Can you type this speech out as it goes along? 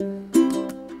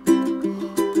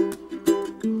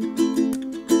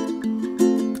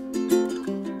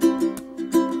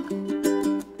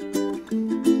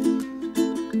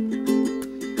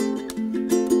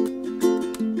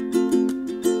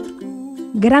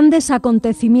Grandes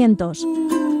acontecimientos.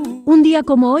 Un día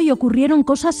como hoy ocurrieron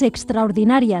cosas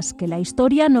extraordinarias que la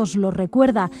historia nos lo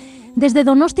recuerda. Desde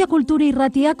Donostia Kultura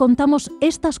Irratia contamos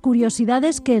estas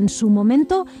curiosidades que en su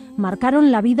momento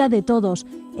marcaron la vida de todos,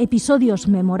 episodios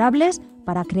memorables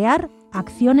para crear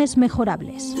acciones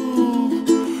mejorables.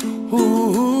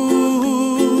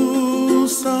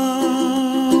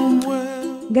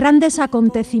 Grandes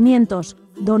acontecimientos.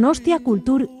 Donostia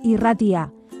Kultura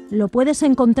Irratia. Lo puedes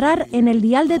encontrar en el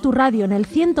dial de tu radio, en el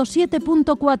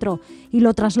 107.4, y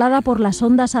lo traslada por las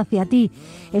ondas hacia ti.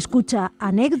 Escucha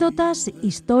anécdotas,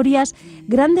 historias,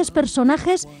 grandes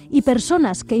personajes y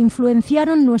personas que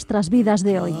influenciaron nuestras vidas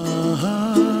de hoy.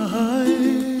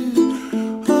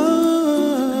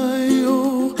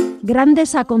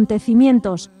 Grandes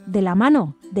acontecimientos, de la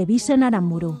mano de Bisen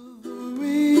Aramburu.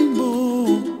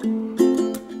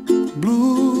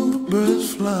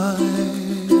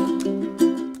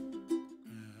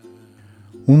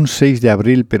 Un 6 de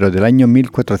abril, pero del año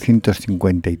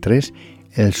 1453,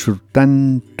 el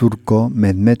sultán turco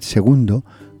Mehmed II,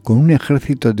 con un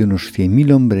ejército de unos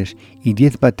 100.000 hombres y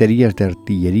 10 baterías de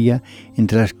artillería,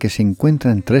 entre las que se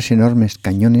encuentran 3 enormes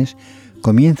cañones,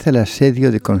 comienza el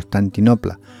asedio de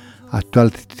Constantinopla,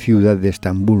 actual ciudad de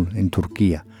Estambul, en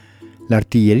Turquía. La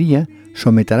artillería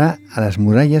someterá a las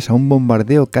murallas a un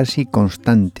bombardeo casi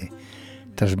constante.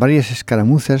 Tras varias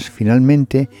escaramuzas,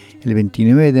 finalmente, el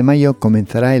 29 de mayo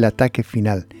comenzará el ataque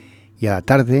final y a la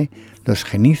tarde los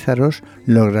genízaros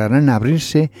lograrán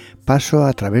abrirse paso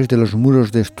a través de los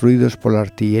muros destruidos por la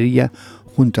artillería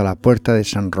junto a la puerta de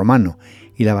San Romano,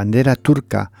 y la bandera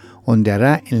turca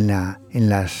ondeará en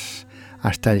las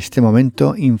hasta este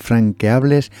momento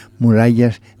infranqueables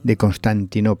murallas de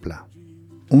Constantinopla.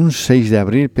 Un 6 de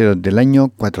abril, pero del año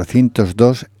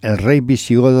 402, el rey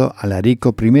visigodo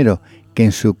Alarico I, que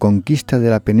en su conquista de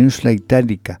la península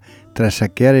itálica, tras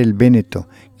saquear el Véneto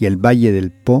y el valle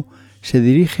del Po, se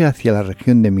dirige hacia la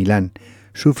región de Milán,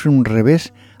 sufre un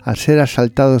revés al ser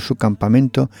asaltado su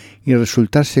campamento y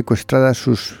resultar secuestrada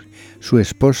su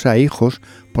esposa e hijos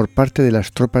por parte de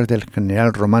las tropas del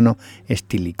general romano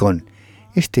Estilicón.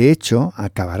 Este hecho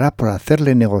acabará por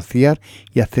hacerle negociar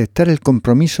y aceptar el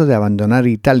compromiso de abandonar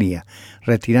Italia,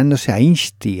 retirándose a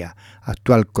Istria,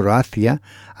 actual Croacia,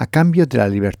 a cambio de la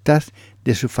libertad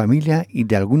de su familia y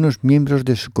de algunos miembros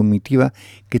de su comitiva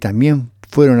que también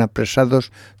fueron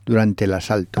apresados durante el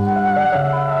asalto.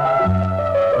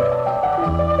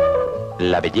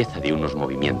 La belleza de unos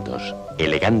movimientos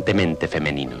elegantemente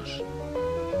femeninos.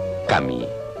 Cami.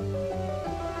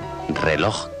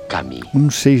 Reloj Cami.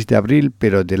 Un 6 de abril,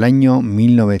 pero del año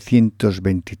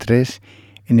 1923,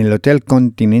 en el Hotel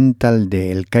Continental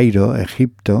de El Cairo,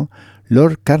 Egipto,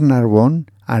 Lord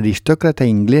Carnarvon, aristócrata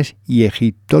inglés y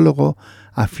egiptólogo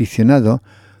aficionado,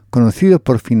 conocido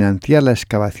por financiar la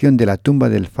excavación de la tumba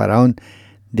del faraón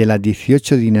de la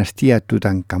 18 dinastía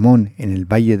Tutankamón en el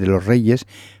Valle de los Reyes,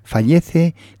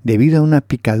 fallece debido a una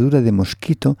picadura de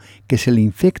mosquito que se le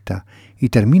infecta y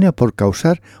termina por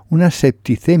causar una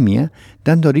septicemia,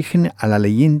 dando origen a la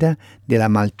leyenda de la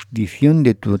maldición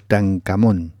de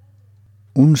Tutankamón.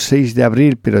 Un 6 de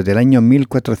abril, pero del año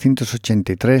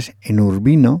 1483, en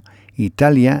Urbino,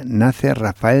 Italia, nace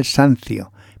Rafael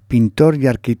Sanzio, pintor y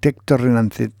arquitecto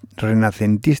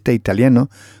renacentista italiano,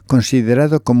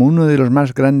 considerado como uno de los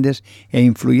más grandes e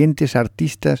influyentes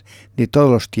artistas de todos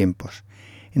los tiempos.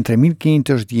 Entre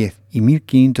 1510 y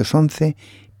 1511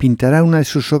 pintará una de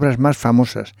sus obras más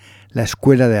famosas, La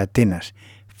Escuela de Atenas,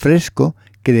 fresco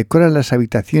que decora las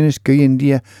habitaciones que hoy en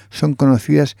día son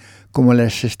conocidas como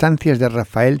las estancias de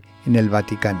Rafael en el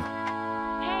Vaticano.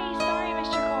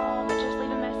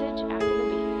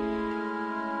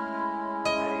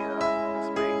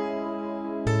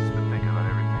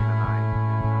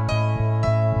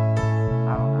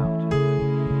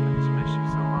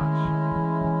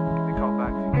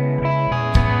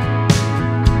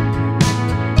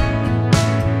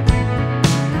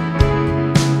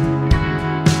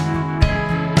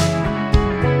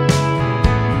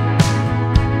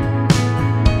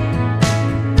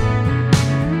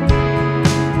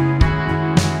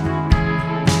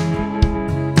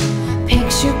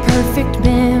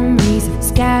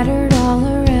 Scattered all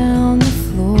around the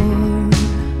floor,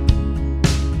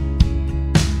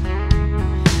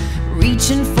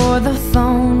 reaching for the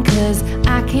phone 'cause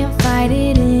I can't fight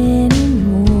it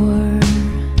anymore.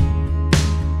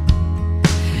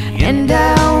 And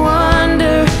I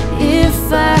wonder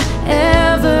if I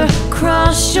ever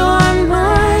cross your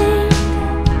mind.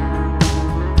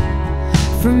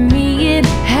 For me it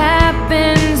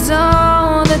happens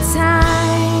all the time.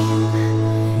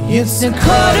 It's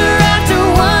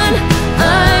 1:15,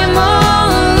 I'm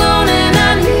all alone and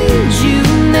I need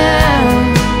you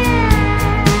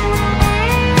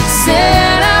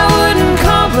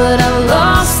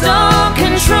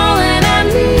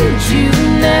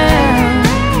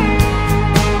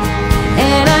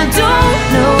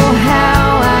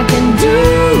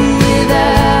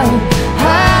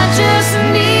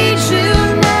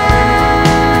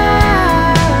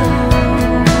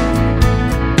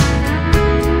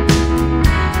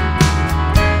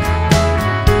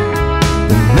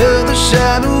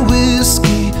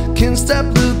stop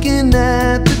looking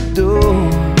at the door.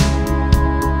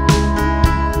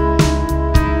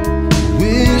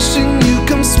 Wishing you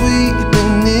come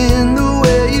sweeping in the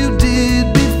way you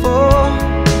did before.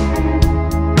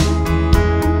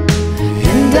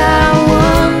 And I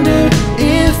wonder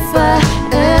if I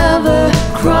ever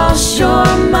cross your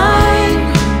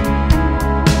mind.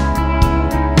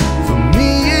 For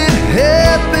me it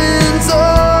happens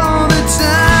all the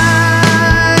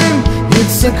time.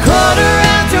 It's 1:15.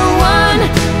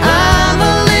 I'm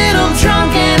a little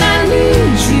drunk and I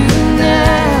need you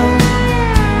now.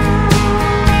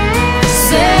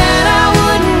 Said I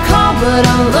wouldn't call, but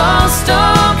I lost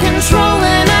all control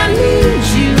and I need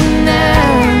you now.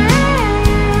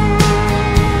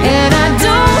 And I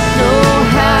don't know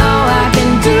how I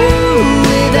can do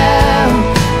without.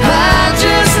 I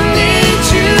just need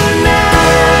you now.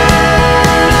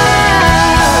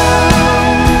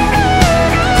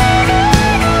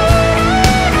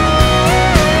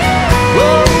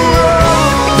 Whoa, whoa.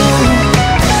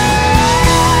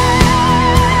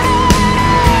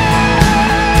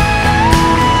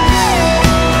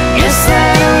 Guess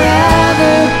I'd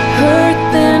rather hurt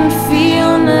than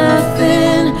feel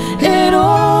nothing at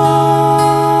all.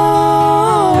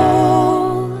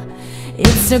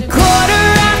 It's 1:15.